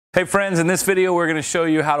Hey friends, in this video we're going to show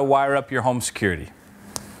you how to wire up your home security.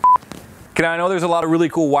 Now, I know there's a lot of really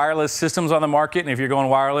cool wireless systems on the market, and if you're going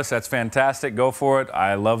wireless, that's fantastic. Go for it.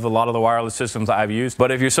 I love a lot of the wireless systems I've used. But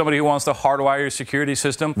if you're somebody who wants to hardwire your security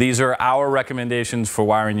system, these are our recommendations for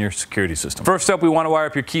wiring your security system. First up, we want to wire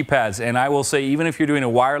up your keypads, and I will say even if you're doing a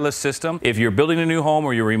wireless system, if you're building a new home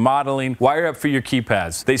or you're remodeling, wire up for your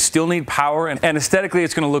keypads. They still need power, and aesthetically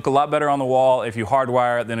it's going to look a lot better on the wall if you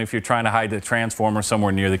hardwire it than if you're trying to hide the transformer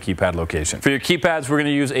somewhere near the keypad location. For your keypads, we're going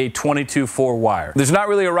to use a 22/4 wire. There's not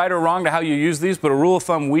really a right or wrong to how you use these, but a rule of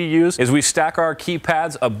thumb we use is we stack our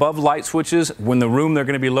keypads above light switches when the room they're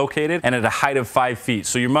going to be located and at a height of 5 feet.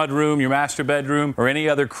 So your mud room, your master bedroom, or any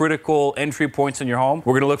other critical entry points in your home,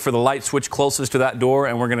 we're going to look for the light switch closest to that door,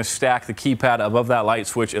 and we're going to stack the keypad above that light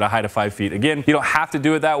switch at a height of 5 feet. Again, you don't have to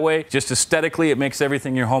do it that way. Just aesthetically, it makes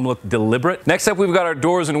everything in your home look deliberate. Next up, we've got our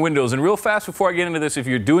doors and windows. And real fast before I get into this, if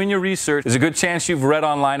you're doing your research, there's a good chance you've read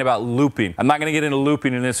online about looping. I'm not going to get into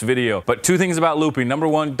looping in this video, but two things about looping. Number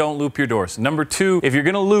one, don't loop your doors. Number two, if you're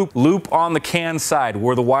going to loop on the can side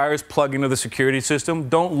where the wires plug into the security system.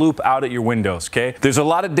 Don't loop out at your windows, okay? There's a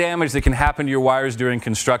lot of damage that can happen to your wires during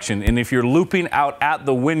construction, and if you're looping out at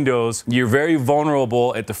the windows, you're very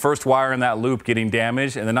vulnerable at the first wire in that loop getting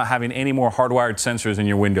damaged and then not having any more hardwired sensors in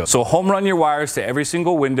your window. So home run your wires to every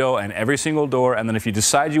single window and every single door, and then if you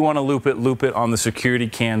decide you want to loop it on the security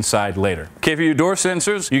can side later. Okay, for your door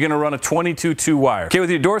sensors, you're going to run a 22/2 wire. Okay, with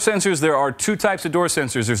your door sensors, there are two types of door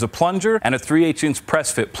sensors. There's a plunger and a 3/8"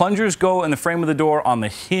 press fit. Plungers go in the frame of the door on the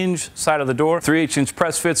hinge side of the door. 3/8"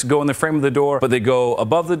 press fits go in the frame of the door, but they go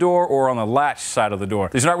above the door or on the latch side of the door.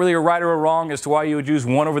 There's not really a right or a wrong as to why you would use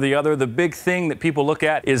one over the other. The big thing that people look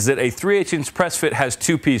at is that a 3/8" press fit has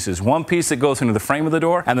two pieces. One piece that goes into the frame of the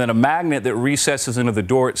door, and then a magnet that recesses into the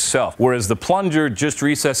door itself. Whereas the plunger just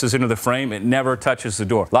recesses into the frame, it never touches the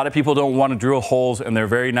door. A lot of people don't want to drill holes in their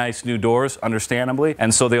very nice new doors, understandably,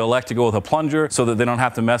 and so they elect to go with a plunger so that they don't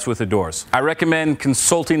have to mess with the doors. I recommend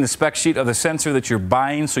consulting the spec sheet of the sensor that you're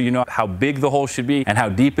buying so you know how big the hole should be and how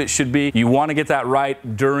deep it should be. You want to get that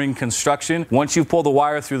right during construction. Once you pull the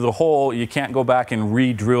wire through the hole, you can't go back and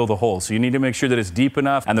re-drill the hole. So you need to make sure that it's deep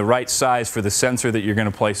enough and the right size for the sensor that you're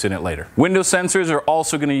going to place in it later. Window sensors are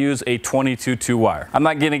also going to use a 22/2 wire. I'm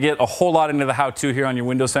not going to get a whole lot into the how-to here on your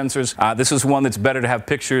window sensors. This is one that's better to have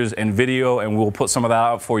pictures and video, and we'll put some of that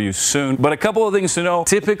out for you soon. But a couple of things to know.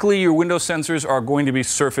 Typically, your window sensors are going to be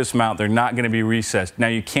surface mount. They're not going to be recessed. Now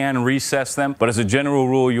you can recess them, but as a general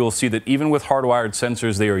rule, you'll see that even with hardwired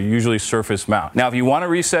sensors, they are usually surface mount. Now, if you want to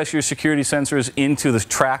recess your security sensors into the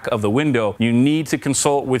track of the window, you need to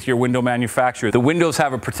consult with your window manufacturer. The windows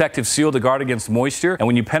have a protective seal to guard against moisture, and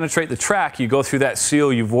when you penetrate the track, you go through that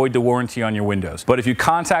seal, you void the warranty on your windows. But if you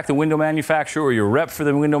contact the window manufacturer or your rep for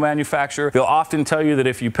the window manufacturer, they'll often tell you that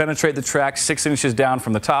if you penetrate the track 6 inches down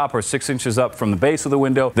from the top or 6 inches up from the base of the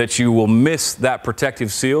window, that you will miss that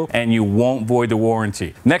protective seal and you won't void the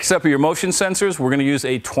warranty. Next up are your motion sensors. We're going to use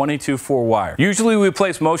a 22/4 wire. Usually we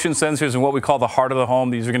place motion sensors in what we call the heart of the home.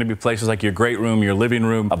 These are going to be places like your great room, your living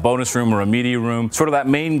room, a bonus room, or a media room, sort of that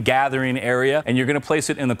main gathering area, and you're going to place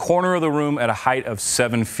it in the corner of the room at a height of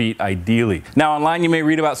 7 feet ideally. Now online you may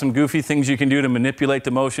read about some goofy things you can do to manipulate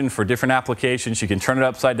the motion for different applications. You can turn it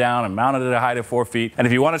upside down and mount it at a height of 4 feet, and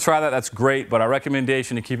if you want to try that, that's great, but our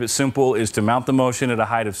recommendation to keep it simple is to mount the motion at a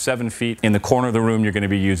height of 7 feet in the corner of the room you're going to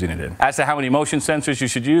be using it in. As to how many motion sensors you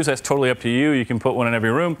should use, that's totally up to you. You can put one in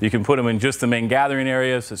every room. You can put them in just the main gathering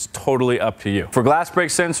areas. It's totally up to you. For glass break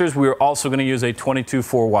sensors, we're also going to use a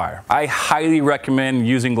 22/4 wire. I highly recommend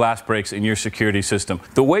using glass breaks in your security system.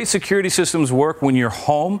 The way security systems work, when you're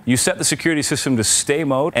home, you set the security system to stay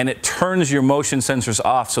mode, and it turns your motion sensors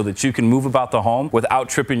off so that you can move about the home without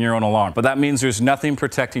tripping your own alarm. But that means there's nothing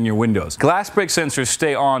protecting your windows. Glass break sensors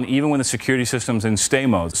stay on even when the security system's in stay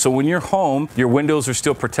mode. So when you're home, your windows are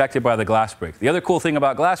still protected by the glass break. The other cool thing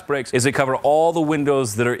about glass breaks is they cover all the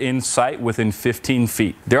windows that are in sight within 15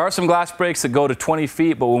 feet. There are some glass breaks that go to 20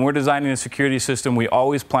 feet, but when we're designing a security system, we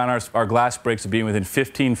always plan our glass breaks to be within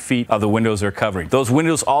 15 feet of the windows they're covering. Those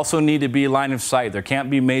windows also need to be line of sight. There can't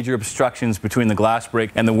be major obstructions between the glass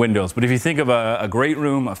break and the windows. But if you think of a great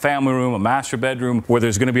room, a family room, a master bedroom, where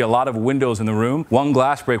there's going to be a lot of windows in the room, one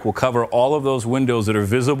glass break will cover all of those windows that are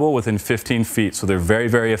visible within 15 feet. So they're very,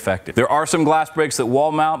 very effective. There are some glass breaks that wall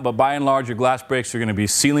wall mount, but by and large your glass breaks are going to be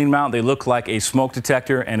ceiling mount. They look like a smoke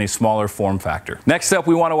detector and a smaller form factor. Next up,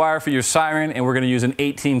 we want to wire for your siren, and we're going to use an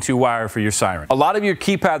 18-2 wire for your siren. A lot of your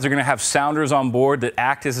keypads are going to have sounders on board that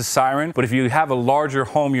act as a siren, but if you have a larger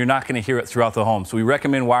home, you're not going to hear it throughout the home. So we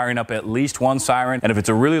recommend wiring up at least one siren, and if it's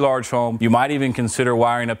a really large home, you might even consider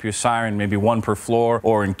wiring up your siren, maybe one per floor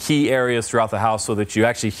or in key areas throughout the house so that you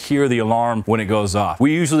actually hear the alarm when it goes off.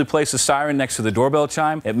 We usually place a siren next to the doorbell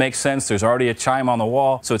chime. It makes sense. There's already a chime on the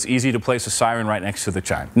wall, so it's easy to place a siren right next to the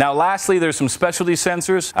chime. Now lastly, there's some specialty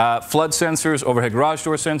sensors, flood sensors, overhead garage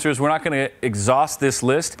door sensors. We're not going to exhaust this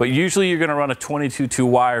list, but usually you're going to run a 22-2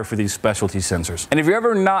 wire for these specialty sensors. And if you're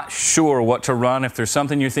ever not sure what to run, if there's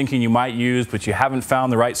something you're thinking you might use but you haven't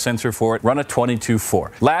found the right sensor for it, run a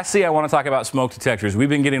 22-4. Lastly, I want to talk about smoke detectors. We've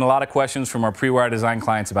been getting a lot of questions from our pre-wire design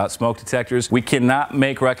clients about smoke detectors. We cannot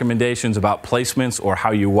make recommendations about placements or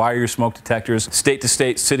how you wire your smoke detectors. State to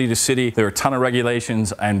state, city to city, there are a ton of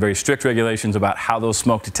regulations and very strict regulations about how those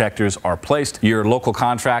smoke detectors are placed. Your local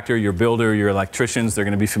contractor, your builder, your electricians, they're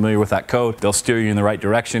going to be familiar with that code. They'll steer you in the right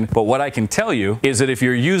direction. But what I can tell you is that if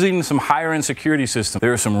you're using some higher end security system,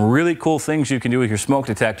 there are some really cool things you can do with your smoke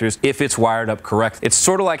detectors if it's wired up correctly. It's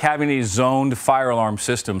sort of like having a zoned fire alarm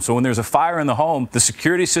system. So when there's a fire in the home, the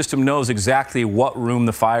security system knows exactly what room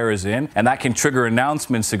the fire is in, and that can trigger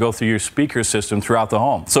announcements to go through your speaker system throughout the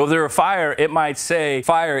home. So if there's a fire, it might say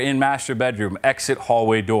fire in master bedroom, exit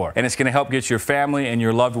hallway door, and it's going to help get your family and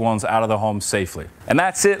your loved ones out of the home safely. And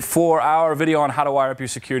that's it for our video on how to wire up your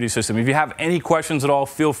security system. If you have any questions at all,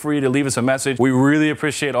 feel free to leave us a message. We really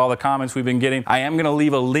appreciate all the comments we've been getting. I am going to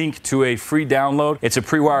leave a link to a free download. It's a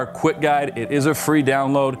pre-wire quick guide. It is a free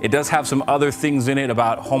download. It does have some other things in it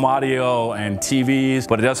about home audio and TVs,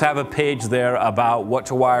 but it does have a page there about what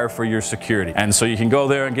to wire for your security. And so you can go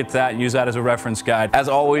there and get that and use that as a reference guide. As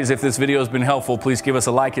always, if this video has been helpful, please give us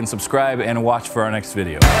a like and subscribe and watch for our next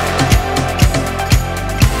video.